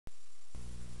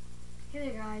Hey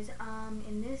there guys,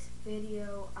 in this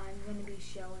video I'm going to be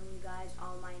showing you guys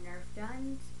all my Nerf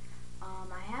guns.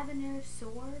 I have a Nerf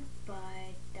sword, but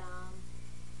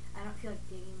I don't feel like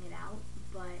digging it out,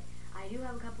 but I do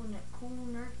have a couple of cool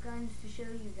Nerf guns to show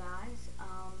you guys.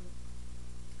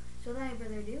 So without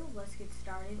further ado, let's get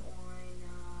started on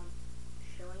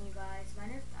showing you guys my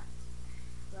Nerf guns.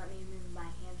 Let me move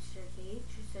my hamster cage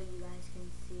so you guys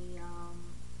can see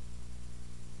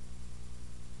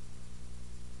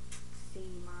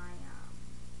my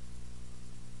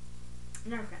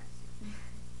Nerf guns.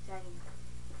 So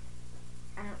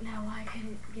I don't know why I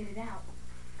couldn't get it out.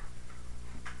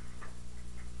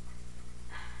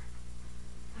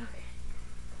 Okay.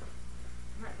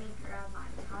 Let me grab my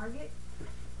target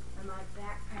and my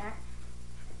backpack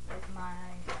with my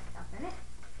stuff in it.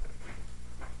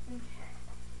 Okay.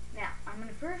 Now, I'm going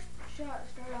to first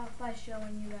start off by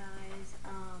showing you guys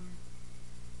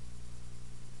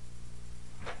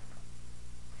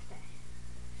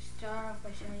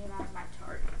my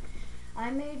target. I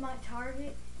made my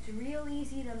target. It's real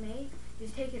easy to make.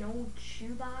 Just take an old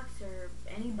shoebox or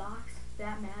any box for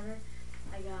that matter.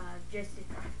 Just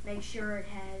make sure it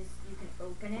has, you can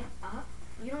open it up.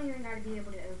 You don't even got to be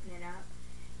able to open it up.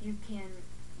 You can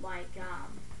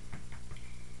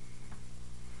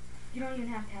you don't even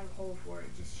have to have a hole for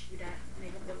it. Just shoot at,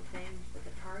 make a little thing with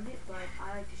the target. But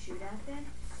I like to shoot at them.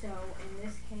 So in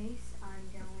this case, I'm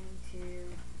going to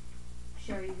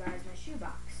show you guys my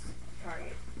shoebox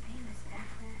target. Man, this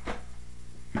backpack.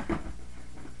 I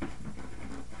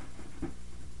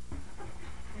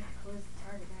have to close the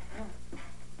target back up.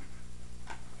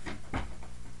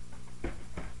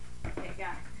 Okay,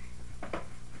 got it.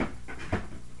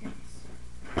 Goodness.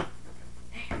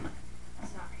 Damn.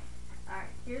 Sorry.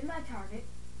 Alright, here's my target.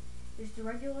 Just a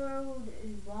regular old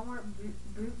Walmart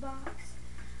boot box.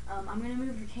 I'm going to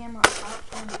move the camera up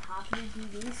on the top of the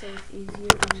TV so it's easier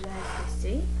for you guys to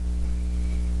see.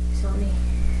 So let me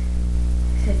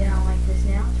sit down like this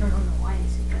now. Turn on the light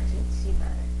so you guys can see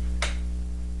better.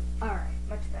 Alright,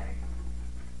 much better.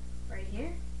 Right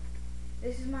here.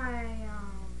 This is my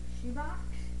shoebox.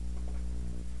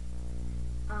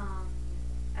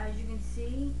 As you can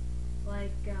see,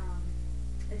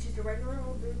 it's just a regular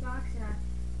old boot box, and I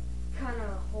cut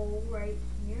a hole right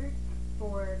here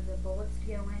for the bullets to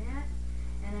go in at.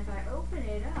 And if I open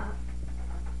it up,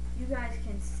 you guys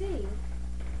can see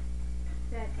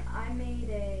that I made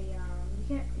a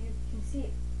you can see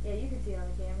it. Yeah, you can see it on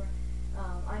the camera.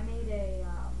 I made a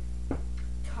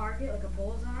target, like a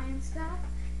bullseye and stuff,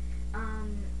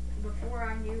 before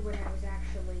I knew what I was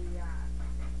actually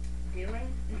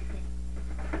doing.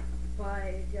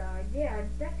 But yeah,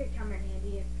 that could come in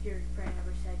handy if your friend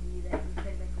ever said to you that you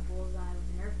could make a bullseye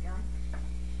with a Nerf gun.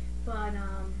 But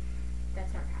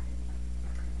that's not happening.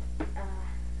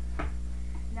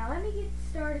 Now let me get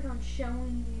started on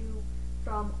showing you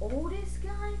from oldest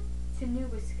gun to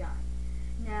newest gun.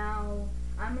 Now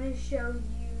I'm going to show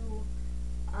you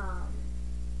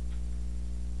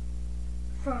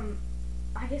from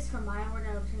my order.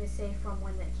 I was going to say from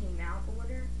when that came out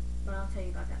order, but I'll tell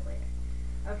you about that later.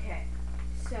 Okay,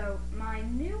 so my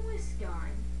newest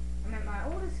gun, my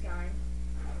oldest gun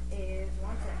is,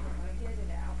 one second, let me get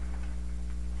it out,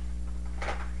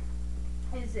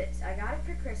 is this. I got it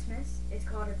for Christmas. It's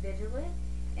called a Vigilant,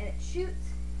 and it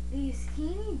shoots these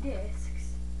teeny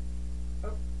discs.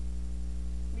 Oh,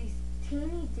 these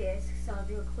teeny discs. I'll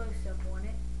do a close-up on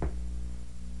it.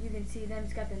 You can see them.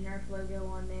 It's got the Nerf logo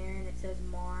on there, and it says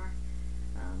MAR.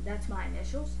 That's my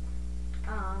initials.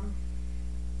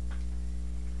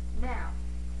 Now,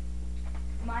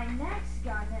 my next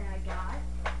gun that I got,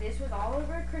 this was all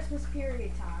over Christmas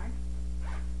period time,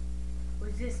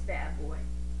 was this bad boy.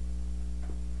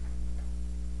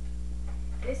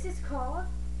 This is called,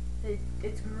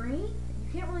 it's green.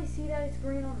 You can't really see that it's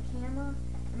green on the camera.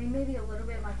 I mean, maybe a little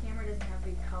bit. My camera doesn't have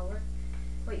good color.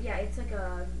 But yeah, it's like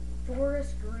a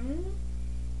forest green,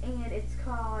 and it's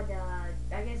called, I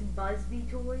guess, Busby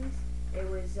Toys. It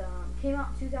was, came out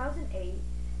in 2008.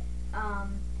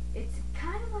 It's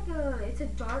kind of like it's a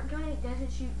dart gun. It doesn't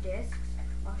shoot discs.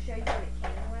 I'll show you what it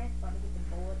came with. Let me get the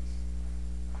bullets.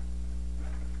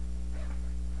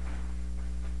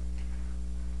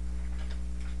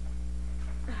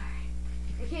 Alright.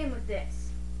 It came with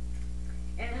this.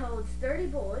 And it holds 30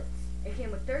 bullets. It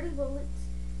came with 30 bullets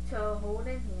to hold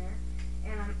in here.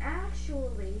 And I'm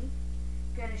actually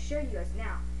going to show you guys.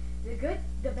 Now,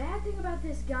 the bad thing about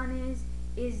this gun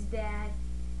is that,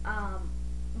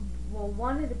 well,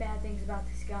 one of the bad things about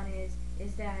this gun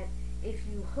is that if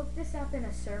you hook this up in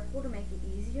a circle to make it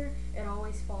easier, it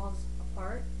always falls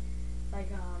apart.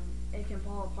 It can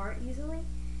fall apart easily.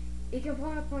 it can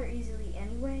fall apart easily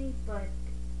anyway, but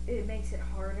it makes it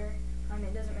harder. I mean,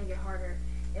 it doesn't make it harder.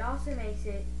 It also makes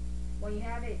it, when you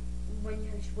have it, what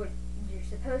you're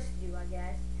supposed to do, I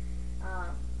guess,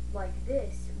 like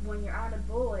this, when you're out of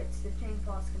bullets, the thing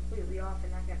falls completely off,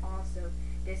 and that can also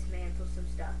dismantle some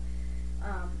stuff.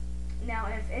 Now,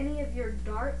 if any of your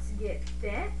darts gets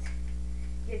bent,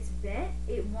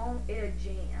 it'll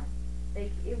jam.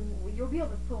 You'll be able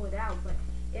to pull it out, but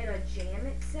it'll jam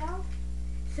itself.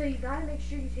 So you gotta make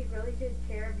sure you take really good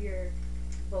care of your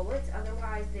bullets,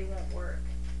 otherwise they won't work.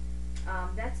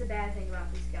 That's the bad thing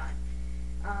about this gun.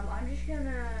 I'm just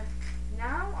gonna,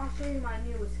 now I'll show you my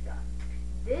newest gun.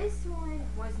 This one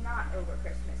was not over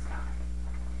Christmas time.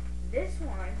 This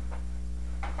one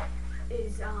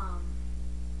is,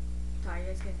 sorry, you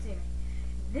guys can't see me.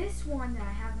 This one that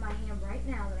I have in my hand right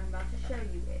now that I'm about to show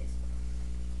you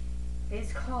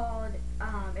is called,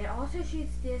 it also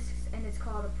shoots discs, and it's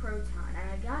called a Proton.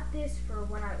 And I got this for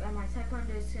when at my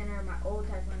Taekwondo center, my old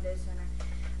Taekwondo center.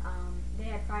 They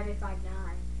had Friday 5-9,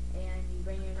 and you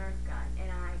bring your Nerf gun,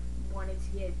 and I wanted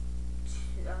to get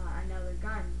another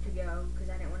gun to go because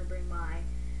I didn't want to bring my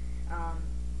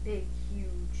big,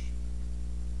 huge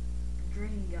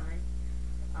dream gun.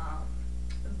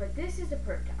 But this is a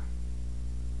Proton.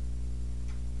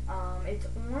 It's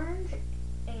orange,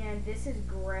 and this is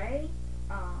gray.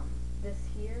 This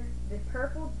here, the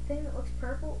purple thing that looks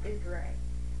purple is gray.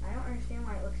 I don't understand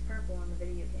why it looks purple on the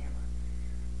video camera.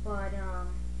 But,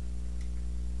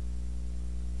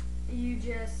 you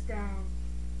just,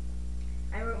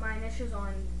 I wrote my initials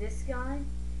on this gun,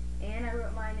 and I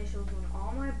wrote my initials on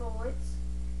all my bullets,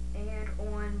 and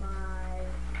on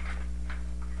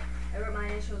I wrote my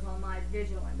initials on my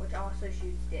Vigilant, which also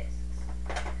shoots discs.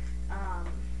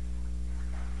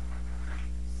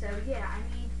 So yeah, I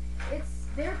mean,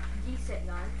 they're decent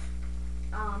guns.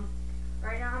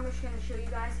 Right now I'm just going to show you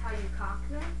guys how you cock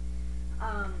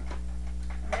them.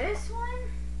 This one,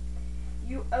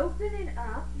 you open it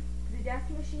up, the death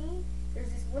machine, there's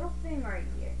this little thing right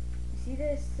here. You see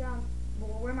this,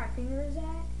 well, where my finger is at?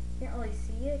 You can't really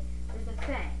see it. There's a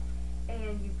thing.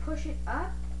 And you push it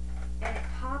up, and it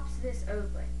pops this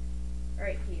open.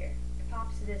 Right here. It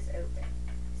pops this open.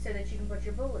 So that you can put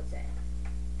your bullets in.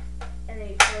 And then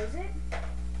you close it.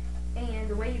 And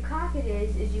the way you cock it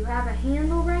is you have a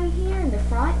handle right here in the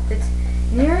front that's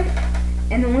near it.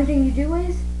 And the only thing you do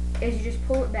is you just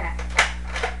pull it back.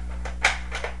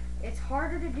 It's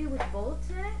harder to do with bullets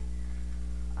in it.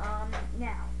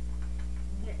 Now,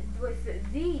 with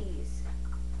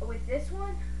this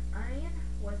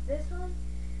one,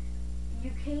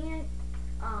 you can't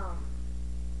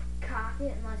cock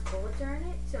it unless bullets are in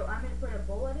it. So I'm going to put a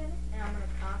bullet in it, and I'm going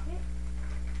to cock it.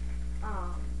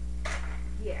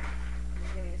 Yeah,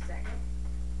 just give me a second.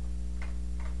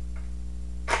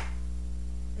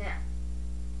 Now,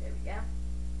 there we go.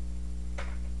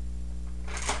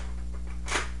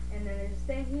 And then there's this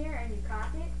thing here, and you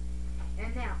cock it.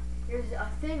 And now, there's a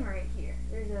thing right here.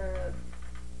 There's a,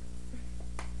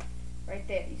 right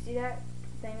there. You see that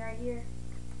thing right here?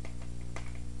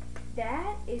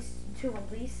 That is to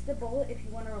release the bullet if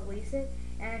you want to release it.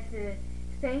 And if the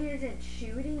thing isn't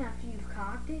shooting after you've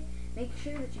cocked it, make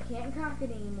sure that you can't cock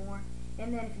it anymore.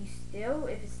 And then if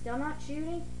it's still not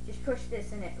shooting, just push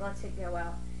this and it lets it go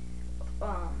out.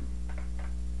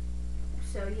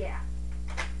 So yeah.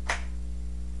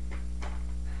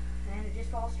 And it just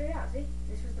falls straight out. See?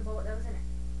 This was the bullet that was in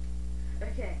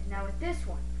it. Okay, now with this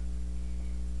one,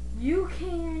 you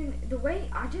can, the way,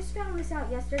 I just found this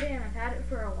out yesterday and I've had it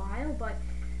for a while, but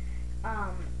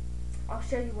I'll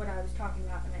show you what I was talking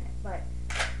about in a minute. But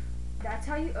that's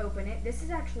how you open it. This is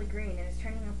actually green, and it's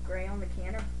turning up gray on the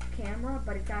camera,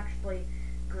 but it's actually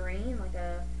green, like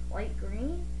a light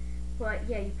green. But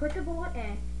yeah, you put the bullet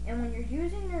in, and when you're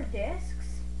using your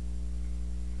discs,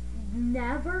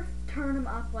 never turn them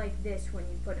up like this when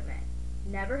you put them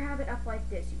in. Never have it up like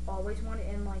this. You always want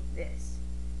it in like this.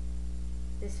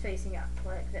 This facing up,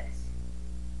 like this.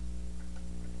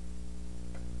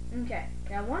 Okay,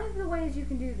 now one of the ways you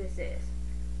can do this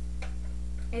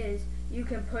is you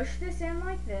can push this in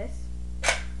like this,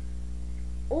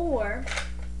 or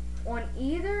on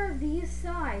either of these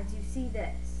sides you see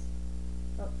this.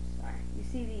 Oops, sorry. You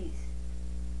see these.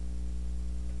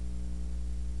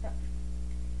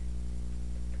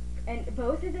 And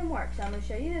both of them work, so I'm going to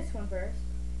show you this one first.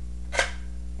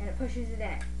 And it pushes it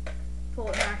in. Pull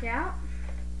it back out.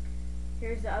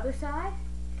 Here's the other side.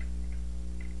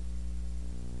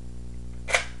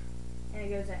 And it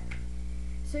goes in.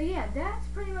 So yeah, that's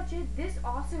pretty much it. This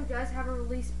also does have a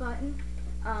release button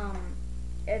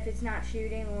if it's not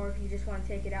shooting, or if you just want to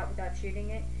take it out without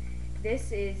shooting it.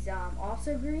 This is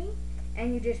also green,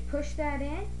 and you just push that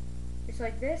in, just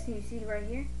like this, and you see right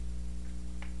here,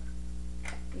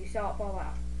 you saw it fall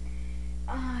out.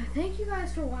 Thank you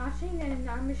guys for watching, and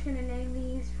I'm just going to name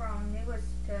these from newest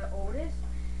to oldest.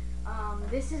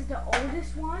 This is the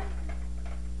oldest one,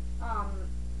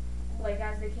 like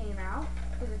as they came out,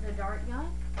 because it's a dart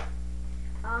gun.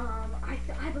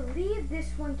 I believe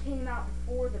this one came out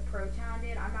before the Proton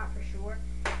did, I'm not for sure,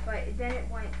 but then it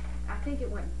went, I think it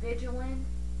went Vigilant,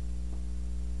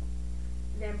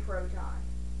 then Proton.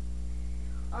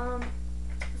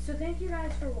 So thank you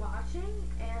guys for watching,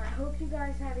 and I hope you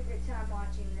guys had a good time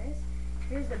watching this.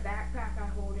 Here's the backpack I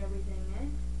hold everything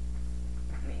in.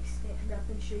 Let me stand up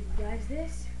and show you guys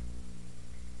this.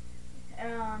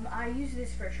 I use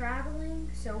this for traveling,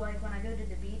 so like when I go to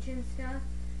the beach and stuff,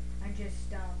 I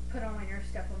just put all my nerf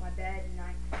stuff on my bed, and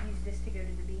I use this to go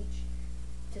to the beach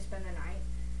to spend the night.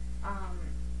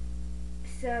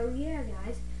 So yeah,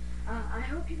 guys, I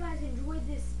hope you guys enjoyed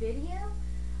this video.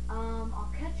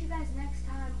 I'll catch you guys next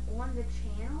time on the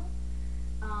channel.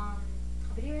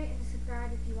 Video rate and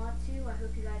subscribe if you want to. I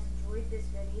hope you guys enjoyed this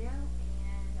video,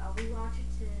 and I'll rewatch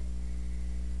it to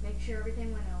make sure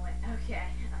everything went away. Okay.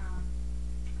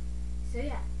 So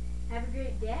yeah, have a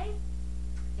great day,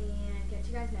 and catch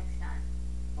you guys next time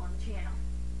on the channel.